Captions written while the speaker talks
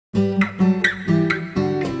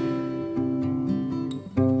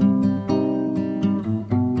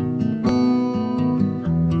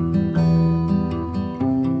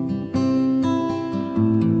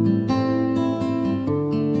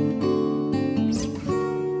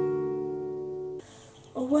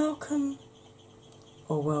welcome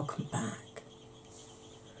or welcome back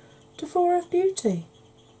to 4F Beauty.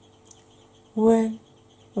 When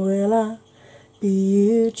will I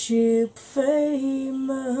be YouTube famous?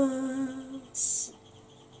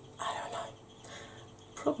 I don't know.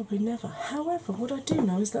 Probably never. However, what I do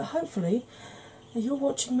know is that hopefully you're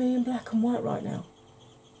watching me in black and white right now,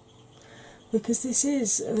 because this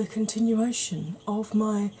is the continuation of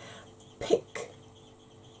my pick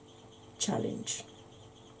challenge.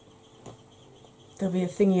 There'll be a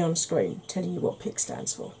thingy on screen telling you what pick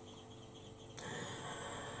stands for,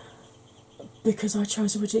 because I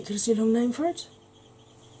chose a ridiculously long name for it,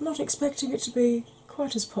 not expecting it to be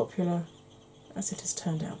quite as popular as it has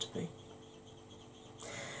turned out to be.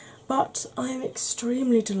 But I am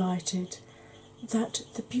extremely delighted that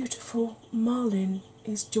the beautiful Malin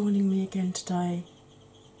is joining me again today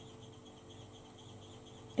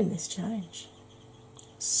in this challenge.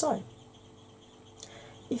 So,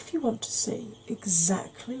 if you want to see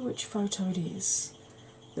exactly which photo it is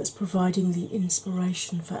that's providing the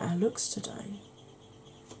inspiration for our looks today,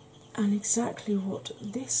 and exactly what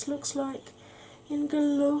this looks like in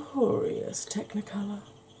glorious Technicolor,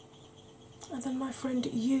 and then my friend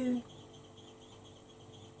you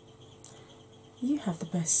have the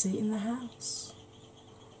best seat in the house.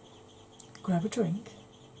 Grab a drink,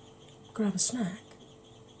 grab a snack,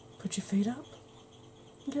 put your feet up,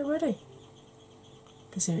 and get ready,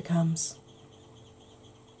 because here it comes.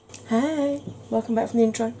 Hey, welcome back from the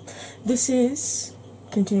intro. This is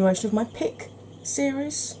a continuation of my pick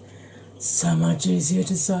series. So much easier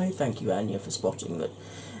to say. Thank you, Anya, for spotting that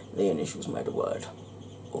the initials made a word.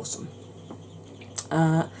 Awesome.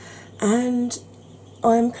 And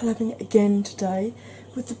I'm collabing again today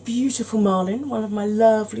with the beautiful Malin, one of my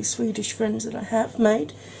lovely Swedish friends that I have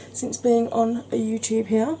made since being on YouTube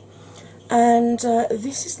here. And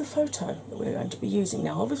this is the photo that we're going to be using.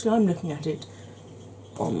 Now, obviously, I'm looking at it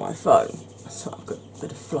on my phone, so I've got a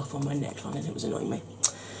bit of fluff on my neckline and it was annoying me.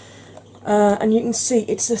 And you can see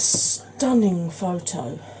it's a stunning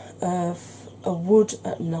photo of a wood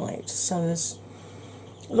at night. So there's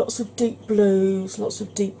lots of deep blues, lots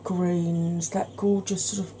of deep greens, that gorgeous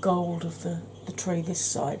sort of gold of the tree this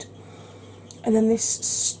side, and then this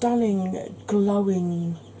stunning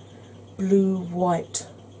glowing blue-white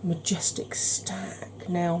majestic stag.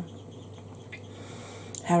 Now,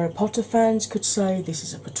 Harry Potter fans could say this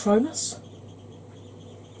is a Patronus.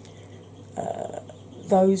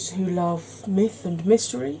 Those who love myth and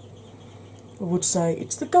mystery would say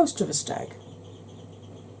it's the ghost of a stag.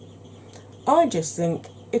 I just think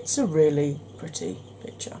it's a really pretty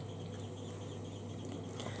picture.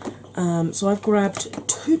 So I've grabbed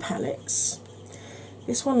two palettes.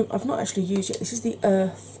 This one I've not actually used yet. This is the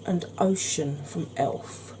Earth and Ocean from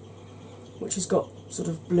ELF, which has got sort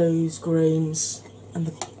of blues, greens,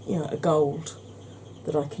 and a gold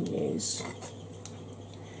that I can use.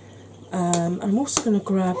 I'm also going to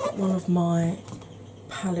grab one of my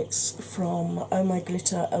palettes from Oh My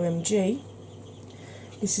Glitter OMG.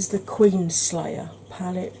 This is the Queen Slayer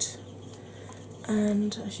palette,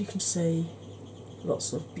 and as you can see,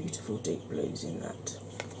 lots of beautiful deep blues in that,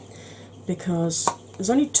 because there's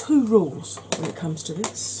only two rules when it comes to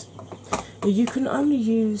this. You can only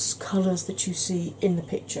use colours that you see in the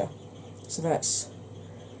picture, so that's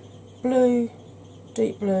blue,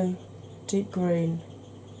 deep green,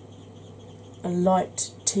 a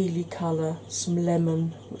light tealy colour, some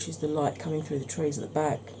lemon, which is the light coming through the trees at the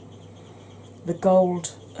back, the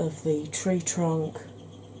gold of the tree trunk,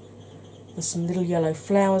 there's some little yellow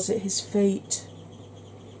flowers at his feet,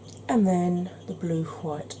 and then the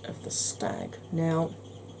blue-white of the stag. Now,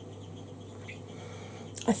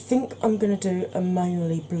 I think I'm going to do a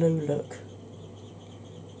mainly blue look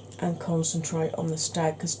and concentrate on the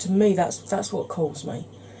stag, because to me that's what calls me.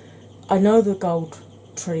 I know the gold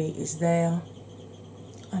tree is there.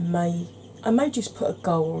 I may just put a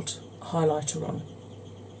gold highlighter on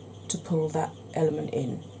to pull that element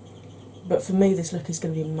in, but for me this look is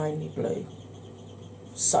going to be mainly blue.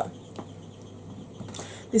 So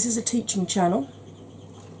this is a teaching channel,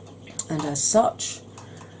 and as such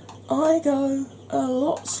I go a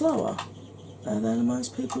lot slower than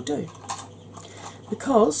most people do,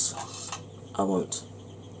 because I want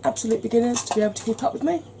absolute beginners to be able to keep up with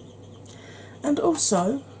me, and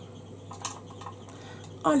also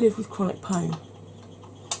I live with chronic pain,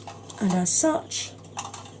 and as such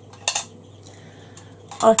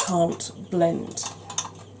I can't blend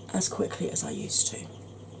as quickly as I used to.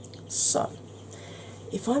 So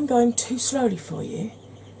if I'm going too slowly for you,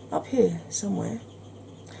 up here somewhere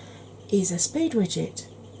is a speed widget.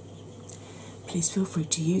 Please feel free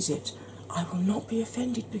to use it. I will not be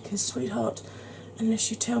offended, because, sweetheart,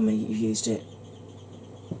 unless you tell me you used it.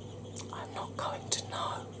 I'm not going to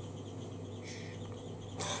know.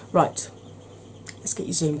 Right, let's get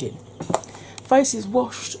you zoomed in. Face is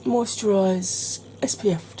washed, moisturised,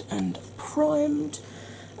 SPF'd and primed.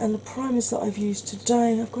 And the primers that I've used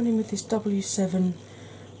today, I've gone in with this W7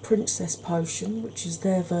 Princess Potion, which is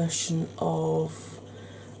their version of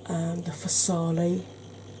the Fasali.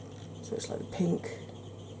 So it's like the pink,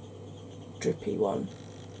 drippy one.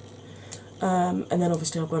 And then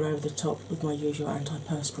obviously I've gone over the top with my usual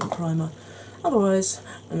antiperspirant primer. Otherwise,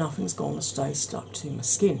 nothing's going to stay stuck to my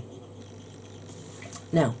skin.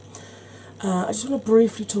 Now, I just want to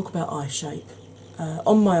briefly talk about eye shape.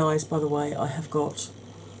 On my eyes, by the way, I have got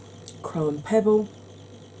Crow and Pebble.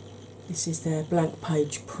 This is their blank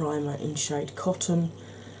page primer in shade Cotton.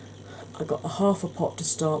 I got a half a pot to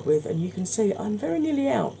start with, and you can see I'm very nearly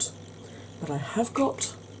out, but I have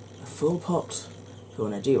got a full pot for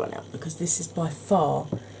when I do run out, because this is by far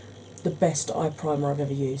the best eye primer I've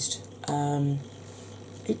ever used.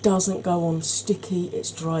 It doesn't go on sticky,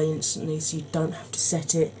 it's dry instantly, so you don't have to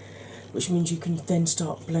set it, which means you can then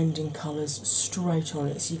start blending colours straight on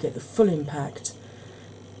it, so you get the full impact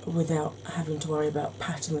without having to worry about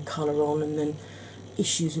patting the colour on and then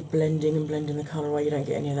issues with blending and blending the colour away. You don't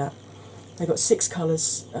get any of that. They've got 6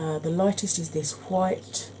 colours. The lightest is this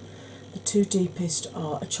white, the 2 deepest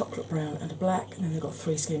are a chocolate brown and a black, and then they've got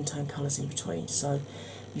 3 skin tone colours in between, so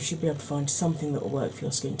you should be able to find something that will work for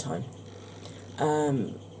your skin tone.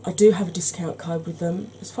 I do have a discount code with them.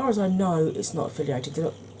 As far as I know, it's not affiliated. They've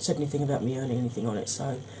not said anything about me earning anything on it,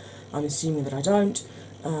 so I'm assuming that I don't.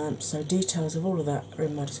 So details of all of that are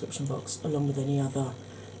in my description box, along with any other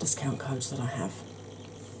discount codes that I have.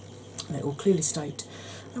 And they all clearly state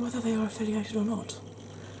whether they are affiliated or not.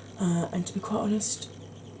 And to be quite honest,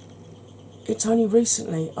 it's only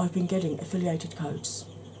recently I've been getting affiliated codes.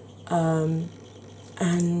 And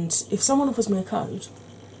if someone offers me a code,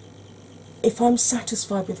 if I'm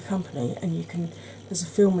satisfied with the company, and there's a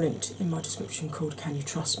film linked in my description called Can You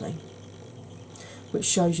Trust Me, which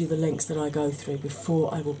shows you the lengths that I go through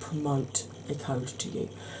before I will promote a code to you.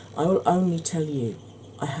 I will only tell you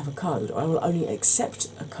I have a code. I will only accept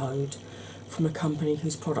a code from a company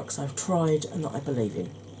whose products I've tried and that I believe in.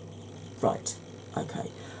 Right, okay.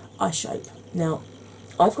 Eye shape. Now,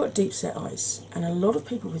 I've got deep set eyes, and a lot of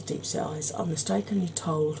people with deep set eyes are mistakenly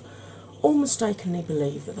told or mistakenly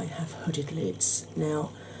believe that they have hooded lids.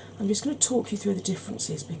 Now, I'm just going to talk you through the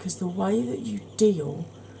differences, because the way that you deal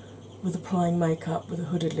with applying makeup with a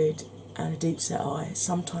hooded lid and a deep set eye,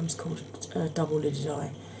 sometimes called a double lidded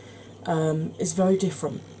eye, is very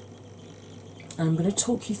different. And I'm going to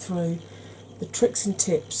talk you through the tricks and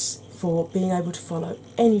tips for being able to follow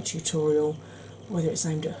any tutorial, whether it's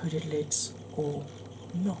aimed at hooded lids or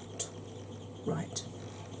not. Right,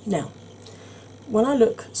 now when I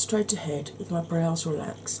look straight ahead with my brows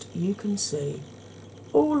relaxed, you can see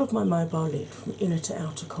all of my mobile lid from inner to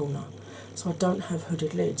outer corner. So I don't have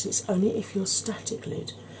hooded lids. It's only if your static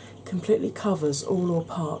lid completely covers all or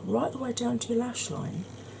part right the way down to your lash line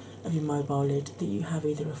of your mobile lid that you have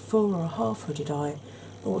either a full or a half hooded eye,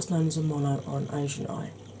 or what's known as a mono or an Asian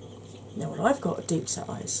eye. Now when I've got deep set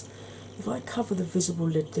eyes, if I cover the visible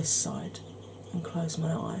lid this side and close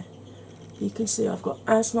my eye, you can see I've got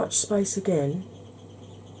as much space again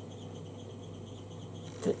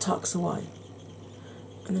that tucks away.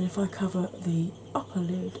 And then if I cover the upper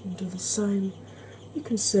lid and do the same, you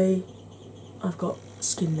can see I've got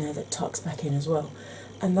skin there that tucks back in as well.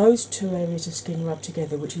 And those two areas of skin rub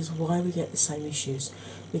together, which is why we get the same issues.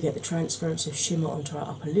 We get the transference of shimmer onto our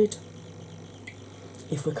upper lid.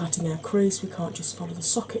 If we're cutting our crease, we can't just follow the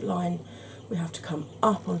socket line, we have to come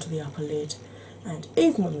up onto the upper lid. And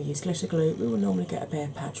even when we use glitter glue, we will normally get a bare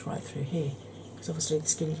patch right through here, because obviously the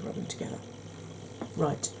skin is rubbing together.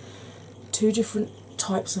 Right, 2 different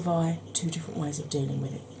types of eye, 2 different ways of dealing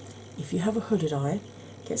with it. If you have a hooded eye,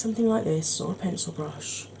 get something like this or a pencil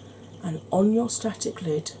brush, and on your static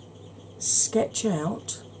lid, sketch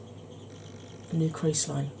out a new crease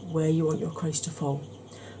line where you want your crease to fall.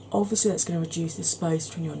 Obviously that's going to reduce the space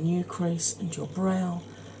between your new crease and your brow,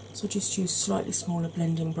 so just use slightly smaller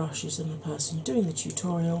blending brushes than the person doing the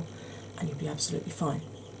tutorial and you'll be absolutely fine.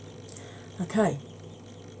 Okay,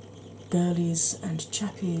 girlies and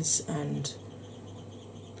chappies and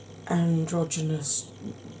androgynous,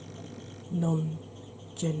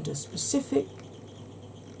 non-gender specific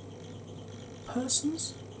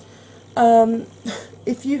persons.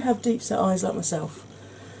 If you have deep set eyes like myself,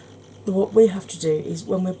 what we have to do is,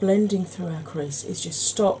 when we're blending through our crease, is just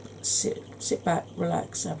stop, sit back,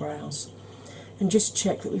 relax our brows, and just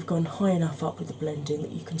check that we've gone high enough up with the blending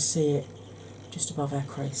that you can see it just above our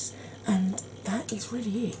crease. And that is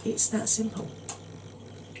really it. It's that simple.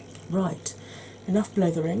 Right, enough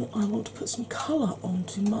blethering. I want to put some colour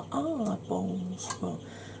onto my eyeballs. Well,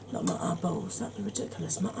 not my eyeballs, that'd be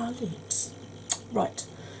ridiculous. My eyelids. Right,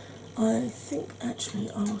 I think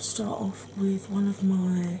actually I will start off with one of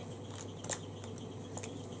my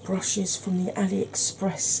brushes from the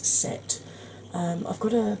AliExpress set. I've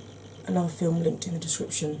got another film linked in the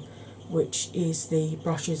description, which is the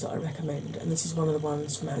brushes that I recommend, and this is one of the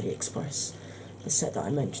ones from AliExpress, the set that I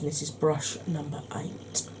mentioned. This is brush number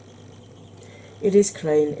 8. It is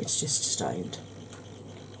clean, it's just stained.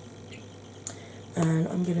 And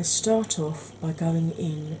I'm going to start off by going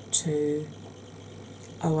into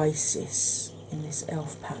Oasis in this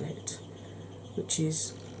e.l.f. palette, which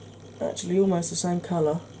is actually almost the same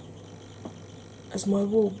colour as my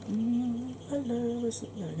wall. Hello, where's it?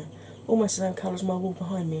 There we go. Almost the same colour as my wall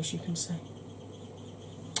behind me, as you can see.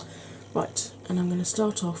 Right, and I'm going to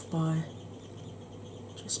start off by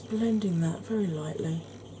just blending that very lightly,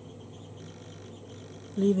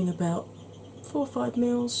 leaving about 4 or 5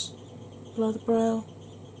 mils below the brow.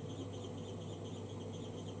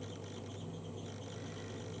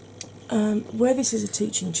 Where this is a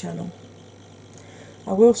teaching channel,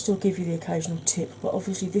 I will still give you the occasional tip, but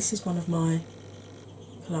obviously this is one of my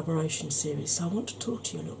collaboration series, so I want to talk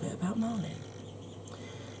to you a little bit about Malin.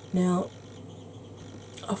 Now,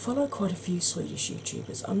 I follow quite a few Swedish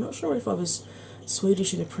YouTubers. I'm not sure if I was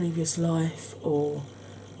Swedish in a previous life, or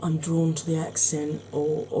I'm drawn to the accent,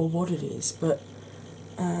 or what it is, but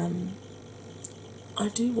I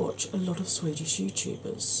do watch a lot of Swedish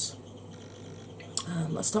YouTubers.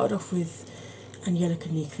 I started off with Angelica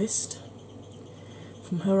Nyqvist.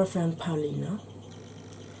 From her I found Paulina.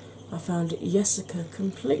 I found Jessica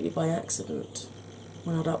completely by accident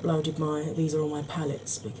when I'd uploaded these are all my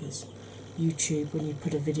palettes, because YouTube, when you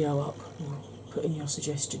put a video up or put in your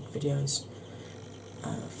suggested videos,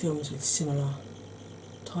 films with similar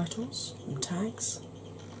titles and tags.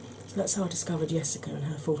 So that's how I discovered Jessica and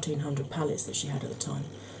her 1400 palettes that she had at the time.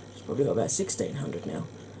 She's probably got about 1600 now.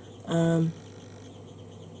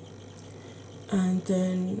 And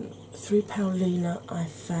then through Paulina I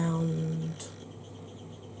found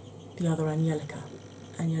the other Angelica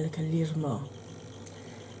Lirma,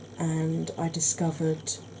 and I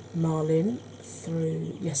discovered Malin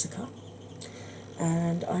through Jessica,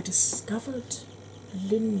 and I discovered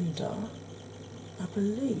Linda. I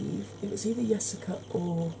believe it was either Jessica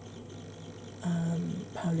or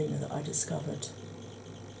Paulina that I discovered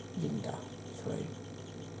Linda through.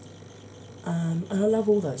 And I love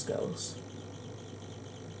all those girls,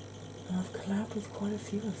 and I've collabed with quite a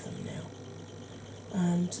few of them now.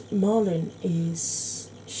 And Malin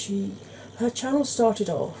her channel started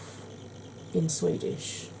off in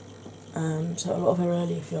Swedish, so a lot of her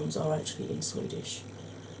earlier films are actually in Swedish,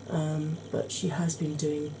 but she has been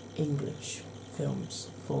doing English films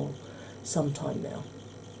for some time now,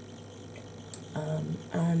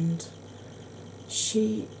 and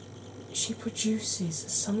she produces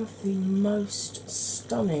some of the most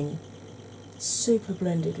stunning, super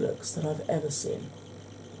blended looks that I've ever seen.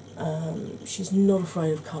 She's not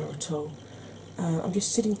afraid of colour at all. I'm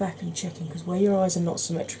just sitting back and checking, because where your eyes are not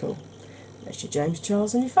symmetrical, unless you're James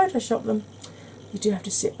Charles and you Photoshop them, you do have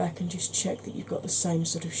to sit back and just check that you've got the same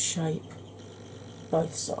sort of shape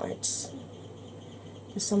both sides,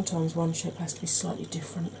 because sometimes one shape has to be slightly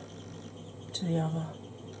different to the other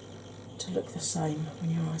to look the same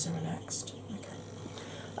when your eyes are relaxed.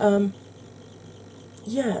 Okay.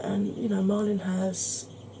 Yeah, and you know, Malin has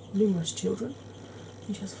numerous children,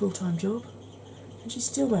 and she has a full-time job, and she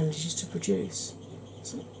still manages to produce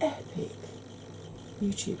some epic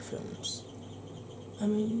YouTube films. I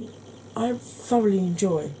mean, I thoroughly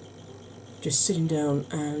enjoy just sitting down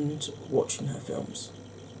and watching her films.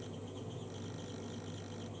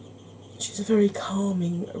 She's a very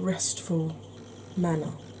calming, restful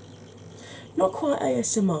manner. Not quite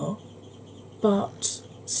ASMR, but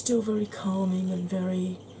still very calming and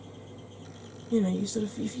very, you know, you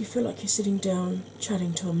feel like you're sitting down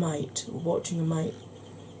chatting to a mate, or watching a mate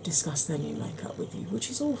discuss their new makeup with you, which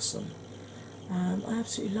is awesome. I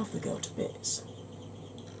absolutely love the girl to bits.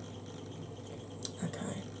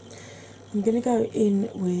 Okay, I'm going to go in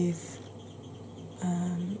with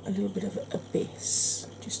a little bit of Abyss,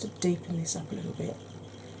 just to deepen this up a little bit,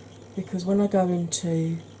 because when I go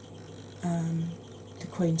into the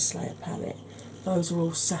Queen Slayer palette, those are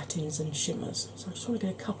all satins and shimmers, so I just want to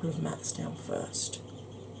get a couple of mattes down first.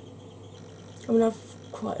 I mean,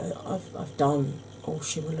 I've done all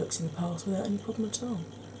shimmer looks in the past without any problem at all,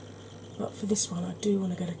 but for this one I do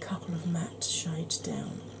want to get a couple of matte shades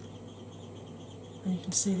down. And you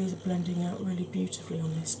can see these are blending out really beautifully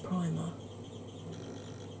on this primer.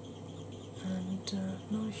 And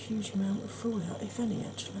not a huge amount of fallout, if any,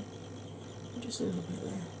 actually. Just a little bit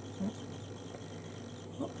there.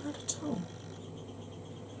 Not bad at all.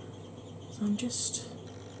 So I'm just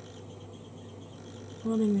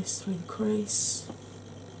running this through the crease,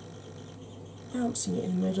 bouncing it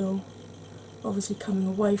in the middle, obviously coming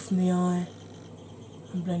away from the eye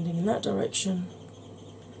and blending in that direction,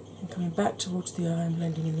 and coming back towards the eye and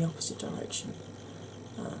blending in the opposite direction.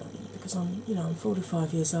 Because I'm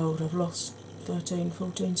 45 years old, I've lost 13,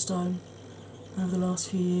 14 stone over the last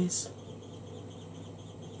few years,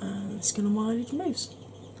 and the skin on my eyelid moves.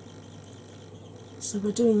 So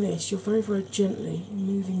by doing this, you're very, very gently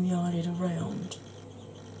moving the eyelid around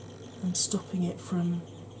and stopping it from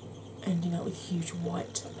ending up with huge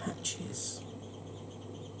white patches.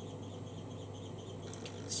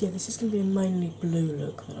 So yeah, this is going to be a mainly blue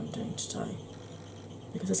look that I'm doing today,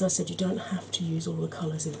 because as I said, you don't have to use all the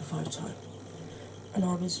colours in the photo, and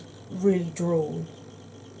I was really drawn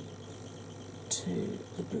to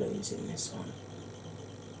the blues in this one.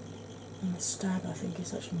 And the stag, I think, is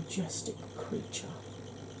such a majestic creature.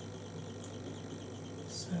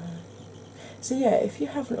 So yeah, if you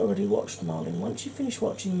haven't already watched Malin, once you finish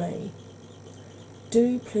watching me,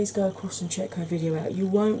 do please go across and check her video out. You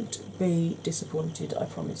won't be disappointed, I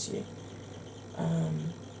promise you.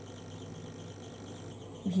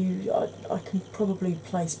 I can probably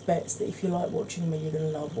place bets that if you like watching me, you're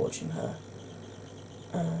going to love watching her.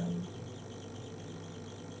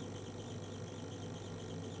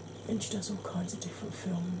 And she does all kinds of different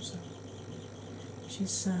films.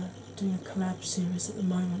 She's doing a collab series at the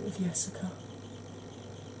moment with Jessica.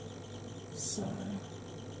 So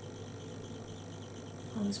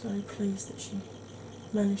I was very pleased that she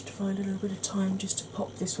managed to find a little bit of time just to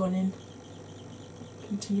pop this one in.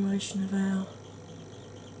 Continuation of our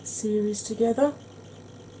series together.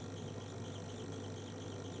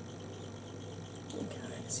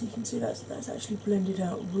 Okay, so you can see that's actually blended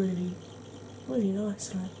out really, really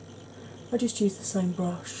nicely. I just used the same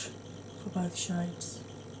brush for both shades.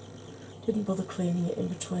 Didn't bother cleaning it in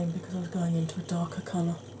between because I was going into a darker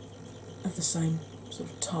colour of the same sort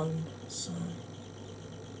of tone, so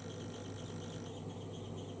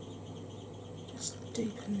just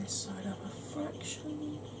deepen this side up a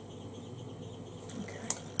fraction. Okay.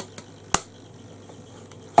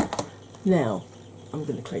 Now I'm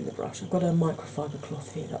going to clean the brush. I've got a microfiber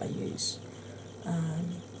cloth here that I use.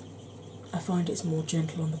 I find it's more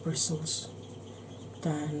gentle on the bristles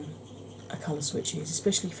than a colour switch is,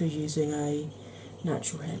 especially if you're using a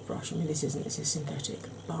natural hairbrush. I mean, this is synthetic,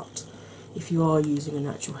 but if you are using a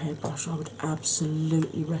natural hairbrush, I would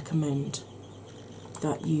absolutely recommend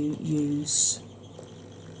that you use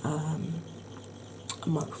a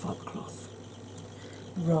microfiber cloth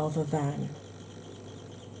rather than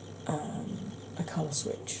a colour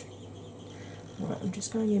switch. Right, I'm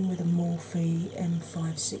just going in with a Morphe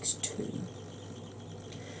M562,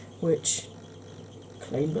 which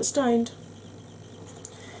clean but stained,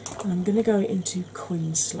 and I'm going to go into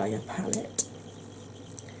Queen Slayer palette,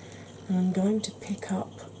 and I'm going to pick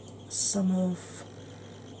up some of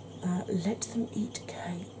Let Them Eat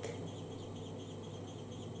Cake,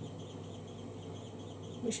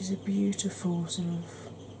 which is a beautiful sort of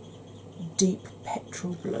deep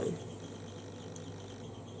petrol blue.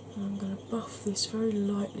 And I'm going to buff this very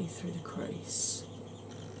lightly through the crease,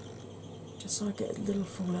 just so I get as little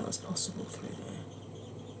fallout as possible through there.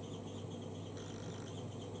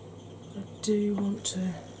 I do want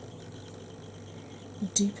to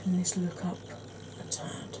deepen this look up a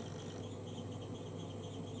tad.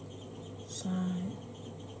 So,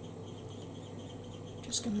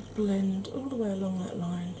 just going to blend all the way along that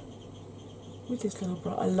line with this little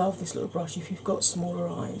brush. I love this little brush if you've got smaller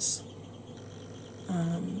eyes.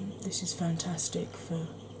 This is fantastic for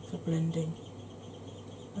blending.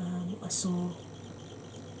 I saw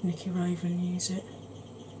Nicky Raven use it,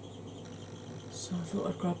 so I thought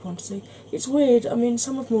I'd grab one to see. It's weird, I mean,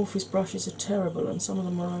 some of Morphe's brushes are terrible and some of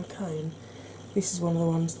them are okay, and this is one of the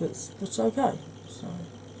ones that's okay. So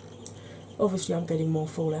obviously I'm getting more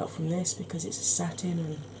fallout from this because it's a satin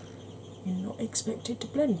and you're not expected to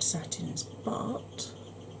blend satins, but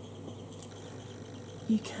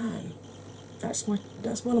you can. That's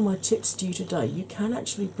one of my tips to you today. You can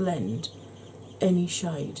actually blend any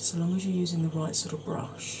shade so long as you're using the right sort of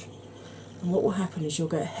brush. And what will happen is you'll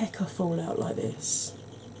get a heck of fallout like this,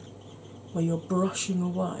 where you're brushing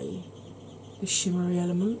away the shimmery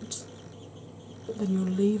element, but then you're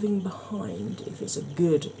leaving behind, if it's a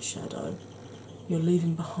good shadow, you're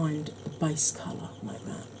leaving behind the base colour like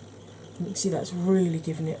that. You can see that's really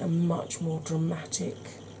giving it a much more dramatic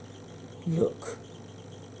look,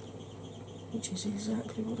 which is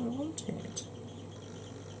exactly what I wanted.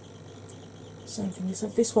 Same thing,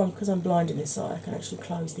 this one, because I'm blind in this eye, I can actually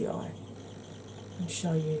close the eye and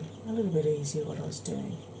show you a little bit easier what I was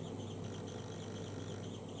doing.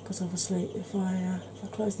 Because obviously if I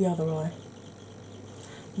close the other eye,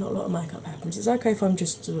 not a lot of makeup happens. It's okay if I'm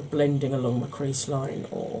just sort of blending along my crease line,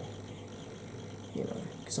 or, you know,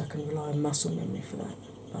 because I can rely on muscle memory for that.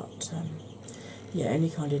 But yeah, any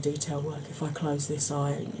kind of detail work, if I close this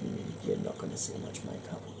eye, you're not going to see much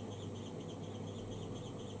makeup.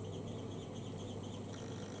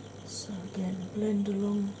 So again, blend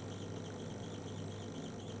along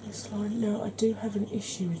this line. Now I do have an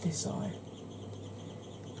issue with this eye,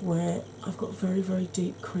 where I've got very, very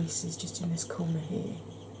deep creases just in this corner here,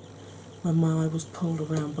 when my eye was pulled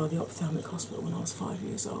around by the ophthalmic hospital when I was 5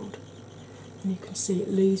 years old. And you can see it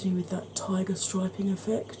leaves me with that tiger striping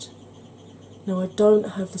effect. Now I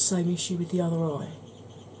don't have the same issue with the other eye,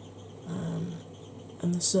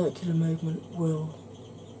 and the circular movement will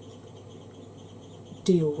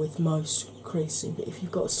deal with most creasing, but if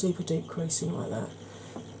you've got a super deep creasing like that,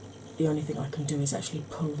 the only thing I can do is actually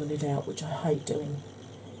pull the lid out, which I hate doing.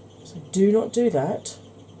 So do not do that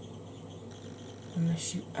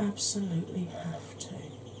unless you absolutely have to.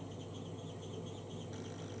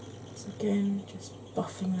 So again, just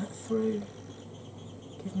buffing that through,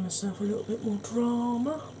 giving myself a little bit more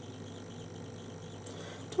drama.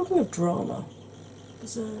 Talking of drama,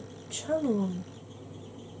 there's a channel on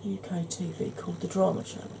UK TV called the Drama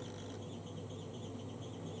Channel,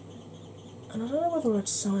 and I don't know whether I'd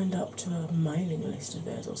signed up to a mailing list of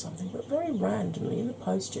theirs or something, but very randomly in the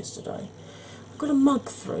post yesterday I got a mug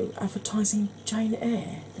through advertising Jane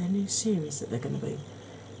Eyre, their new series that they're going to be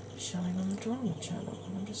showing on the Drama Channel,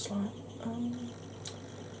 and I'm just like,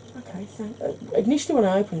 okay, initially when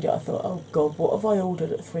I opened it I thought, oh god, what have I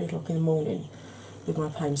ordered at 3 o'clock in the morning with my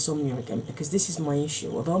pain insomnia again, because this is my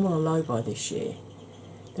issue. Although I'm on a low buy this year,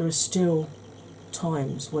 there are still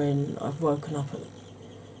times when I've woken up at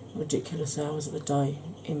ridiculous hours of the day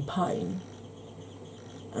in pain,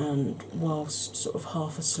 and whilst sort of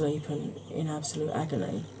half asleep and in absolute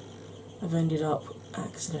agony, I've ended up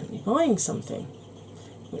accidentally buying something,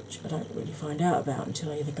 which I don't really find out about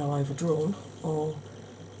until I either go overdrawn or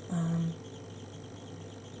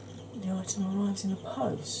the item arrives in a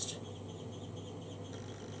post.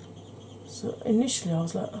 So initially I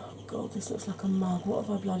was like, oh god, this looks like a mug, what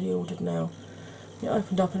have I bloody ordered now? It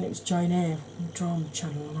opened up and it was Jane Eyre from the Drama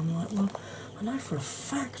Channel, and I'm like, well, I know for a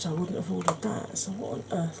fact I wouldn't have ordered that, so what on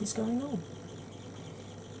earth is going on?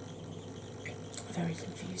 Very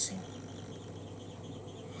confusing.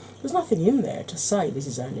 There's nothing in there to say this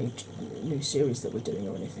is our new series that we're doing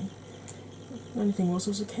or anything. The only thing was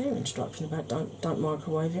there was a care instruction about don't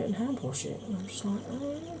microwave it and hand wash it, and I'm just like,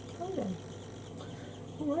 oh, okay then.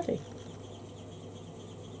 Alrighty.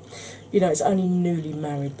 You know, it's only newly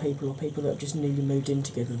married people or people that have just newly moved in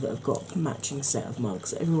together that have got a matching set of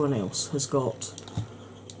mugs. Everyone else has got,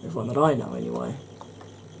 everyone that I know anyway,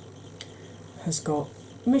 has got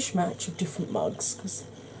a mishmash of different mugs, because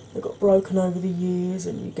they've got broken over the years,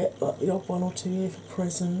 and you get like the odd one or two here for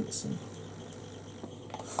presents and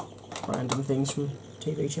random things from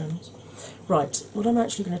TV channels. Right, what I'm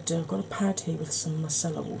actually going to do, I've got a pad here with some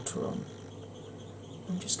micellar water on.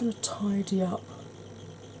 I'm just going to tidy up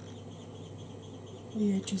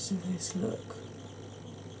the edges of this look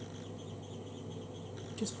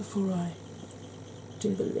just before I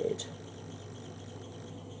do the lid.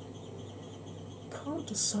 Can't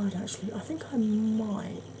decide actually, I think I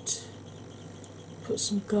might put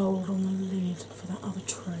some gold on the lid for that other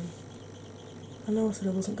tray. I know I said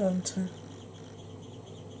I wasn't going to,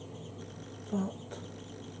 but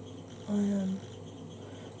I am.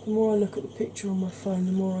 The more I look at the picture on my phone,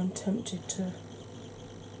 the more I'm tempted to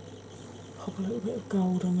pop a little bit of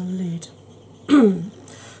gold on the lid.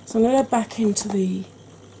 So I'm going to go back into the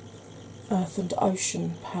Earth and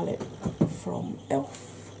Ocean palette from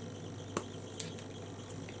Elf,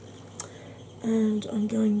 and I'm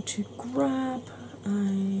going to grab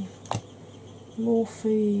a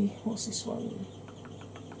Morphe, what's this one?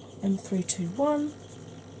 M321,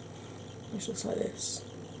 which looks like this.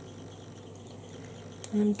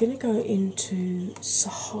 And I'm going to go into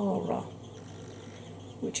Sahara,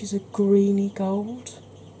 which is a greeny gold.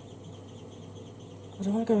 I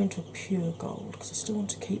don't want to go into a pure gold because I still want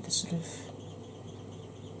to keep the sort of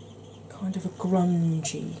kind of a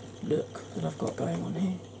grungy look that I've got going on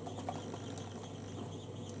here.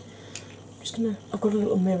 I've got a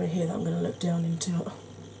little mirror here that I'm going to look down into.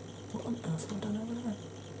 What on earth have I done over there?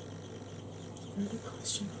 Very good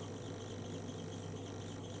question.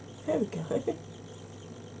 There we go.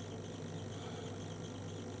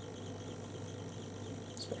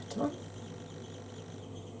 It's better.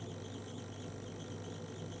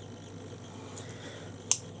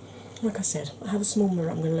 Like I said, I have a small mirror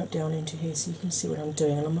I'm going to look down into here so you can see what I'm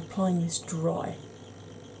doing, and I'm applying this dry.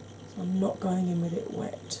 So I'm not going in with it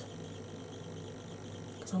wet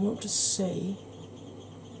because I want to see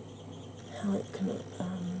how it can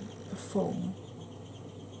perform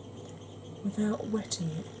without wetting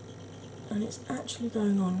it, and it's actually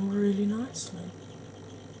going on really nicely.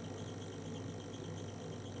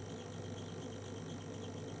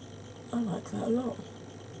 I like that a lot.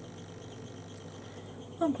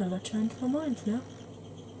 I'm glad I changed my mind now.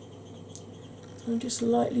 So I'm just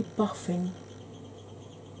lightly buffing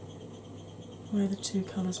where the two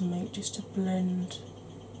colours meet, just to blend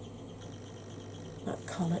that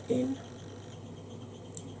colour in.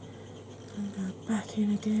 And go back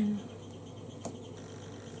in again.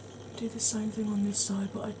 Do the same thing on this side,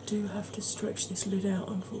 but I do have to stretch this lid out,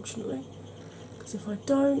 unfortunately, because if I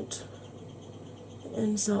don't, it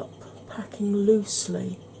ends up packing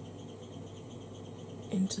loosely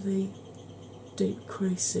into the deep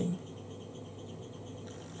creasing,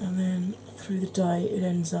 and then through the day it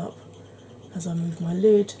ends up, as I move my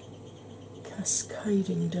lid,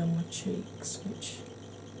 cascading down my cheeks, which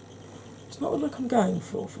is not the look I'm going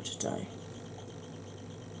for today.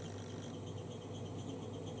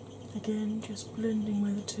 Again, just blending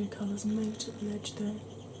where the two colours meet at the edge there,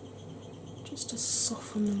 just to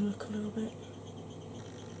soften the look a little bit.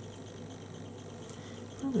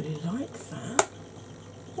 I really like that.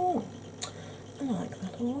 Oh, I like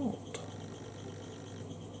that a lot.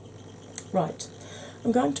 Right,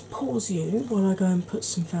 I'm going to pause you while I go and put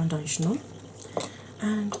some foundation on,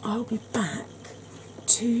 and I'll be back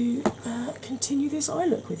to continue this eye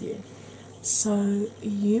look with you. So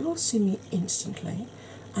you will see me instantly,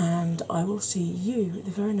 and I will see you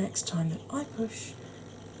the very next time that I push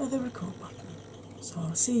the record button. So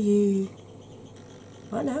I'll see you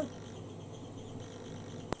right now.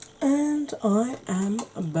 And I am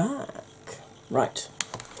back. Right.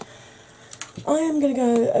 I am going to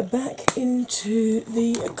go back into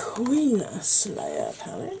the Queen Slayer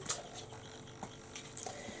palette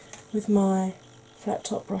with my flat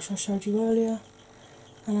top brush I showed you earlier,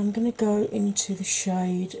 and I'm going to go into the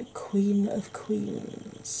shade Queen of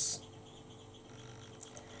Queens,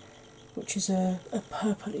 which is a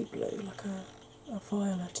purpley blue, like a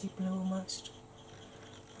violet-y blue almost.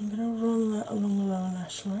 I'm going to run that along the lower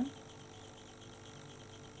lash line.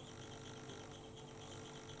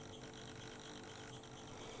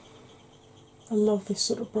 I love this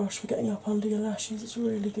sort of brush for getting up under your lashes, it's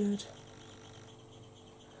really good.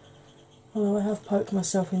 Although I have poked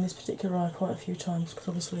myself in this particular eye quite a few times because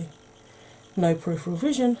obviously no peripheral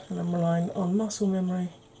vision and I'm relying on muscle memory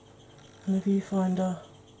and a viewfinder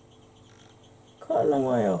quite a long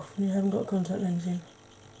way off when you haven't got a contact lens in.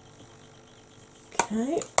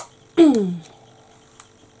 Okay.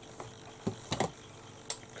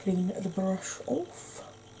 Clean the brush off.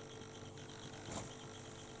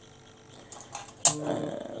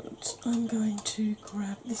 And I'm going to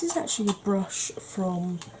grab, this is actually a brush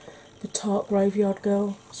from the Tarte Graveyard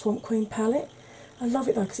Girl Swamp Queen palette. I love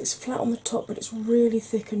it though because it's flat on the top but it's really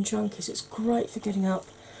thick and chunky, so it's great for getting up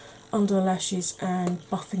under the lashes and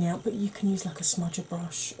buffing out, but you can use like a smudger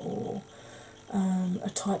brush or a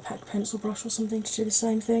tight pack pencil brush or something to do the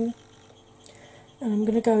same thing. And I'm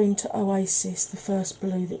going to go into Oasis, the first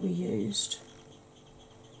blue that we used,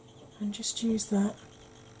 and just use that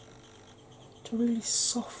to really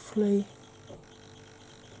softly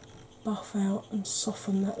buff out and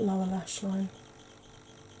soften that lower lash line.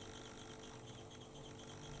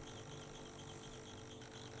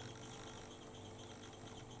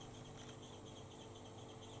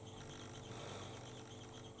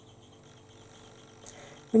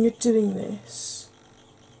 When you're doing this,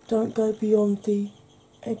 don't go beyond the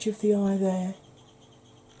edge of the eye there,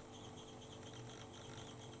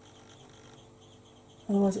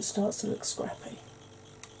 otherwise it starts to look scrappy.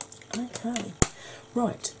 Okay,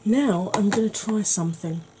 right, now I'm going to try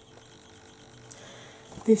something.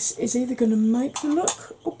 This is either going to make the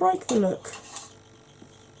look or break the look.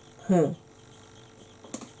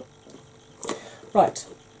 Right,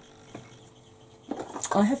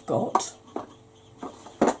 I have got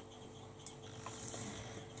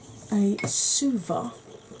a Suva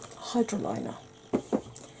Hydroliner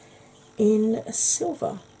in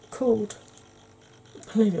silver called,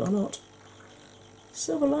 believe it or not,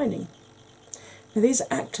 Silver Lining. Now these are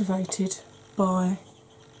activated by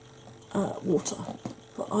water,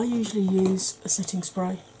 but I usually use a setting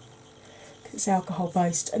spray It's alcohol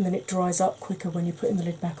based and then it dries up quicker when you're putting the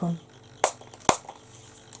lid back on.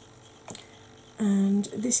 And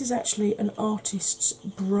this is actually an artist's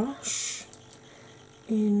brush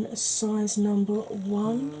in size number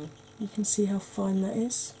 1. You can see how fine that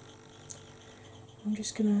is. I'm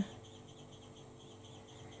just going to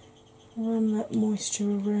run that moisture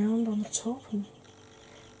around on the top and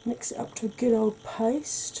mix it up to a good old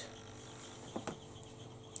paste.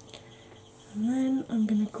 And then I'm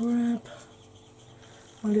going to grab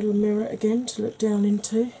my little mirror again to look down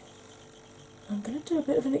into. I'm going to do a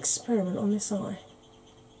bit of an experiment on this eye.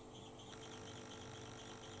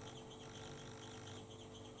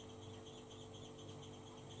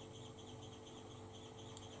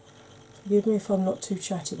 Forgive me if I'm not too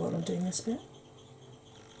chatty while I'm doing this bit.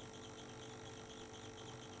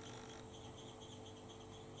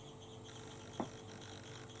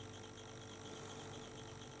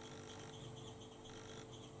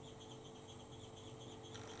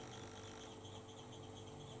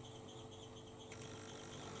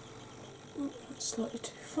 That's slightly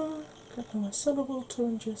too far. Grab my soda water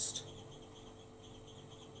and just...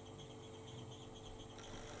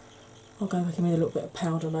 I'll go back in with a little bit of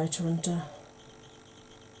powder later and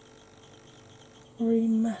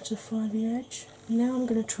re-mattify the edge. Now I'm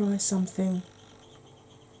going to try something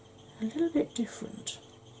a little bit different.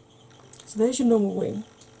 So there's your normal wing,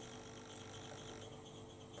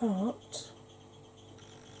 but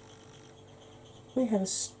we have a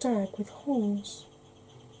stag with horns.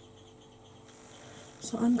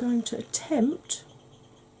 So I'm going to attempt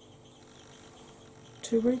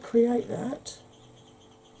to recreate that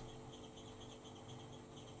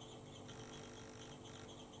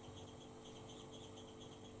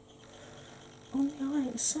on the eye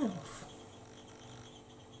itself.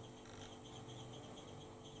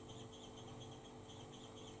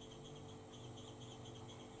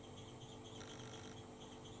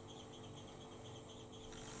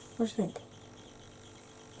 What do you think?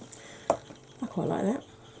 I quite like that.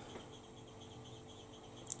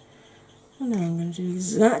 And now I'm going to do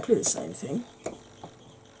exactly the same thing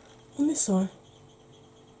on this eye.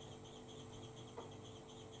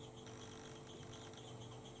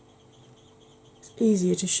 It's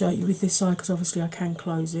easier to show you with this eye because obviously I can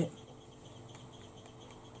close it.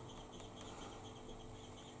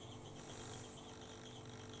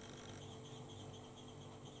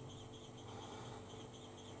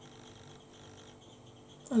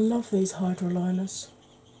 I love these hydro liners.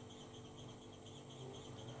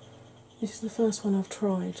 This is the first one I've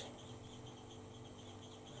tried,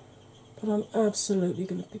 but I'm absolutely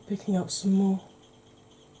going to be picking up some more.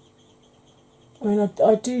 I mean,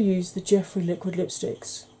 I do use the Jeffree liquid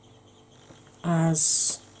lipsticks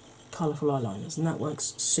as colourful eyeliners, and that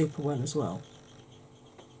works super well as well.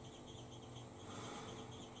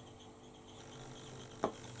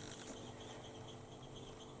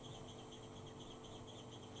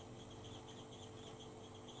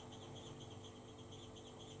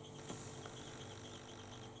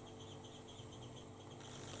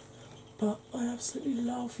 But I absolutely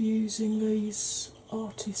love using these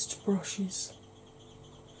artist brushes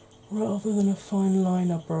rather than a fine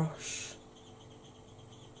liner brush,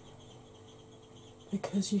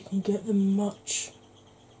 because you can get them much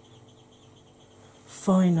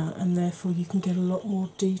finer and therefore you can get a lot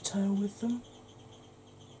more detail with them.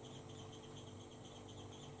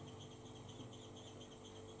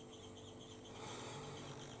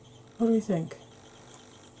 What do we think?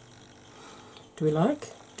 Do we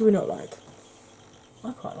like? Do we not like?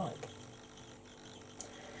 I quite like.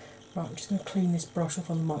 Right, I'm just going to clean this brush off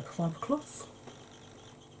on the microfiber cloth.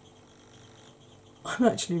 I'm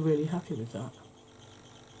actually really happy with that.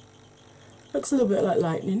 Looks a little bit like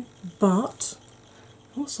lightning, but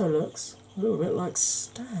also looks a little bit like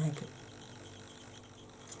stag.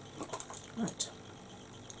 Right.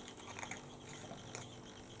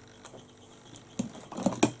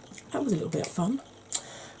 That was a little bit of fun.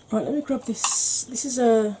 Right, let me grab this. This is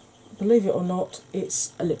a, believe it or not,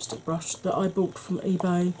 it's a lipstick brush that I bought from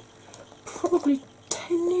eBay probably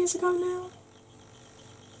 10 years ago now.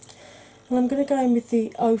 And I'm going to go in with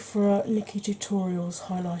the Ofra Nikki Tutorials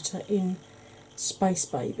highlighter in Space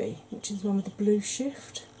Baby, which is the one with the blue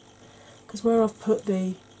shift. Because where I've put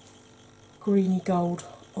the greeny gold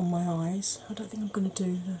on my eyes, I don't think I'm going to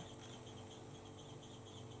do the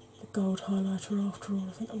gold highlighter after all.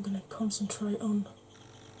 I think I'm going to concentrate on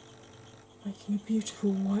making a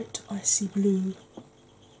beautiful white icy blue.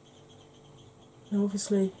 Now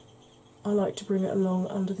obviously I like to bring it along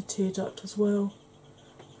under the tear duct as well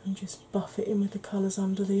and just buff it in with the colours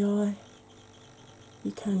under the eye.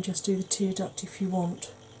 You can just do the tear duct if you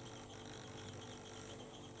want.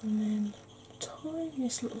 And then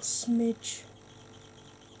tiniest little smidge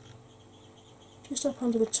just up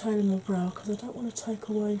under the tail of my brow, because I don't want to take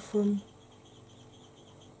away from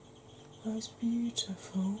those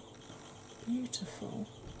beautiful, beautiful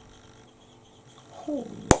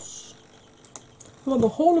horns. I'm on the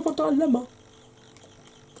horn of a dilemma.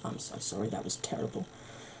 I'm so sorry, that was terrible.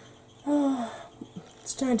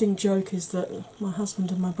 Standing joke is that my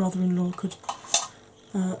husband and my brother-in-law could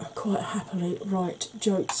quite happily write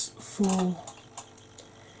jokes for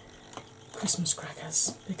Christmas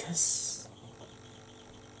crackers, because,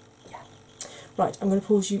 yeah. Right, I'm going to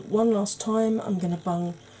pause you one last time. I'm going to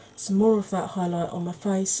bung some more of that highlight on my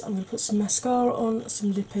face. I'm going to put some mascara on,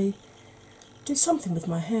 some lippy, do something with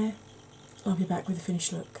my hair. I'll be back with a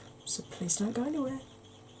finished look, so please don't go anywhere.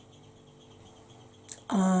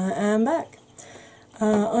 I am back.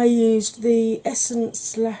 I used the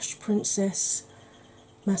Essence / Princess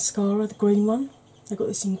mascara, the green one. I got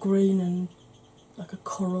this in green and like a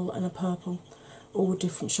coral and a purple, all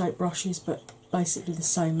different shaped brushes, but basically the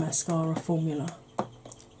same mascara formula.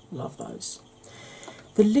 Love those.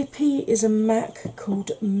 The lippy is a MAC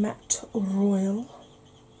called Matte Royal.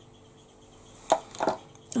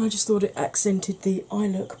 I just thought it accented the eye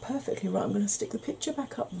look perfectly. Right, I'm going to stick the picture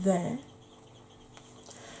back up there.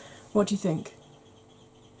 What do you think?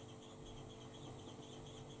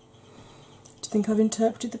 Do you think I've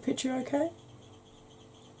interpreted the picture okay?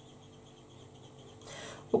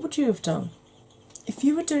 What would you have done? If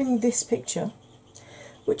you were doing this picture,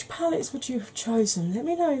 which palettes would you have chosen? Let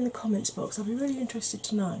me know in the comments box, I'll be really interested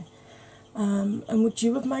to know. And would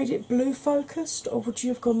you have made it blue focused, or would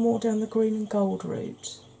you have gone more down the green and gold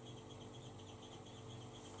route?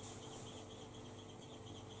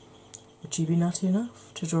 Would you be nutty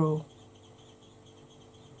enough to draw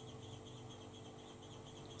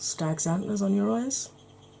stag's antlers on your eyes?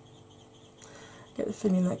 I get the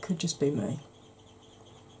feeling that could just be me.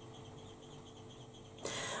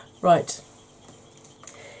 Right,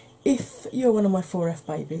 if you're one of my 4F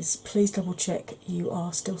babies, please double check you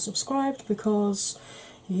are still subscribed, because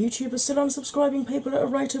YouTube is still unsubscribing people at a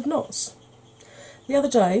rate of knots. The other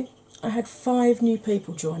day I had 5 new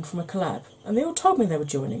people join from a collab, and they all told me they were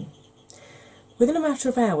joining. Within a matter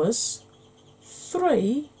of hours,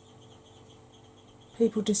 3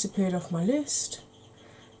 people disappeared off my list,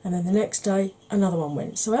 and then the next day another one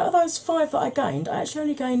went. So out of those 5 that I gained, I actually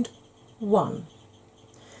only gained 1.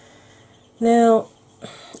 Now,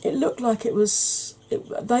 it looked like they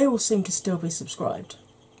all seem to still be subscribed.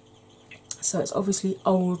 So it's obviously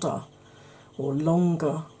older or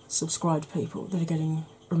longer subscribed people that are getting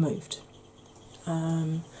removed.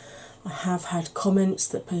 I have had comments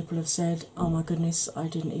that people have said, oh my goodness, I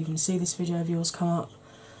didn't even see this video of yours come up.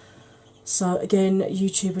 So again,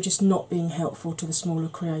 YouTube are just not being helpful to the smaller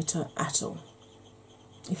creator at all.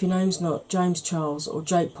 If your name's not James Charles or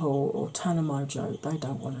Jake Paul or Tanner Mojo, they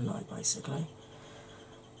don't want to know, basically.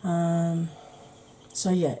 So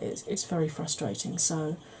yeah, it's very frustrating.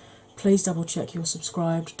 So please double check you're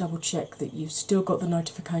subscribed, double check that you've still got the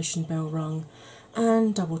notification bell rung,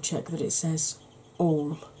 and double check that it says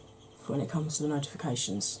all when it comes to the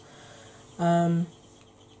notifications.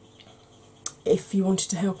 If you wanted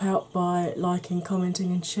to help out by liking,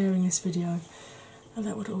 commenting and sharing this video, and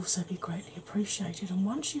that would also be greatly appreciated. And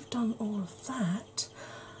once you've done all of that,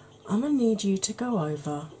 I'm going to need you to go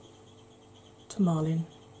over to Malin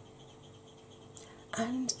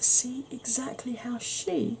and see exactly how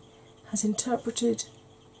she has interpreted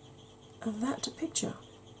that picture.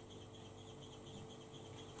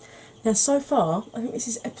 Now, so far, I think this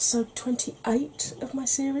is episode 28 of my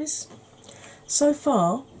series. So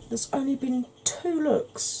far, there's only been 2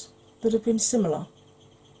 looks that have been similar,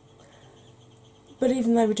 but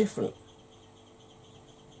even they were different.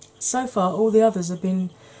 So far, all the others have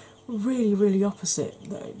been really, really opposite.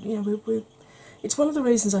 You know, it's one of the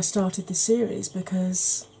reasons I started this series,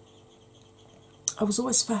 because I was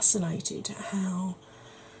always fascinated how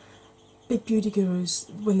big beauty gurus,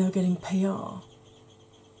 when they were getting PR,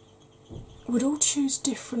 would all choose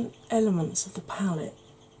different elements of the palette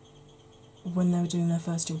when they were doing their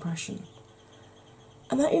first impression.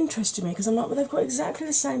 And that interested me, because I'm like, well, they've got exactly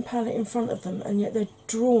the same palette in front of them, and yet they're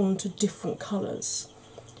drawn to different colours.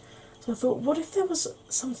 So I thought, what if there was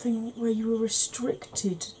something where you were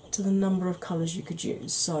restricted to the number of colours you could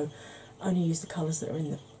use? So only use the colours that are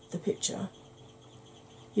in the picture.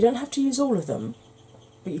 You don't have to use all of them,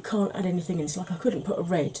 but you can't add anything in. It's like I couldn't put a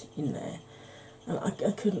red in there, and I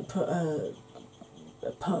couldn't put a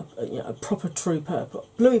purple, you know, a proper true purple.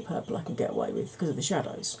 Bluey purple I can get away with because of the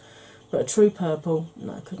shadows, but a true purple,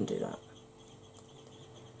 no, I couldn't do that.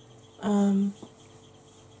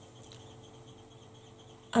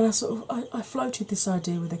 And I floated this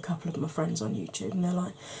idea with a couple of my friends on YouTube, and they're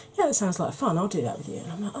like, "Yeah, that sounds like fun. I'll do that with you."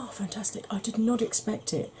 And I'm like, "Oh, fantastic!" I did not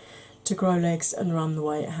expect it to grow legs and run the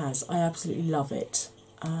way it has. I absolutely love it,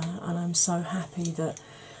 and I'm so happy that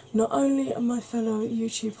not only are my fellow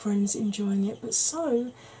YouTube friends enjoying it, but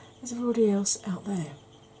so is everybody else out there.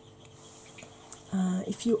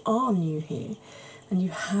 If you are new here and you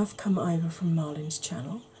have come over from Marlin's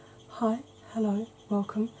channel, hi, hello,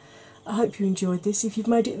 welcome. I hope you enjoyed this. If you've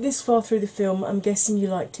made it this far through the film, I'm guessing you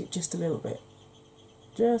liked it just a little bit.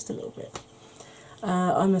 Just a little bit.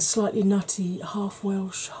 I'm a slightly nutty, half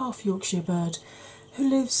Welsh, half Yorkshire bird who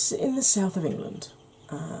lives in the south of England.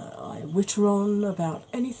 I witter on about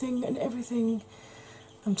anything and everything.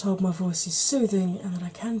 I'm told my voice is soothing and that I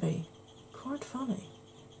can be quite funny.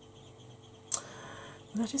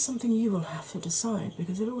 That is something you will have to decide,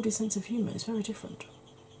 because everybody's sense of humour is very different.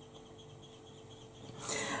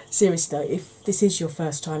 Seriously though, if this is your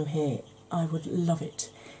first time here, I would love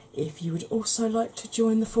it if you would also like to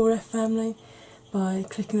join the 4F family by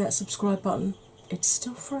clicking that subscribe button. It's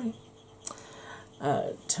still free.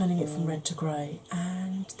 Turning it from red to grey,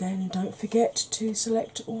 and then don't forget to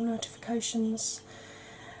select all notifications,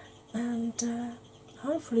 and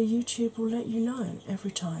hopefully YouTube will let you know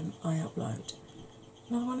every time I upload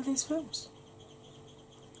another one of these films.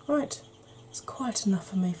 Right, that's quite enough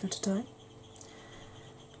for me for today.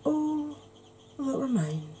 All that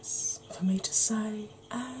remains for me to say,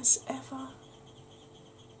 as ever,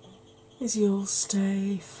 is you'll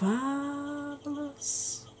stay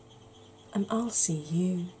fabulous, and I'll see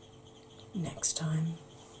you next time.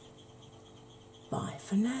 Bye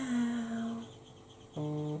for now.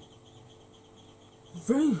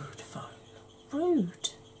 Rude phone, rude.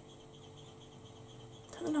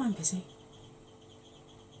 Don't know I'm busy.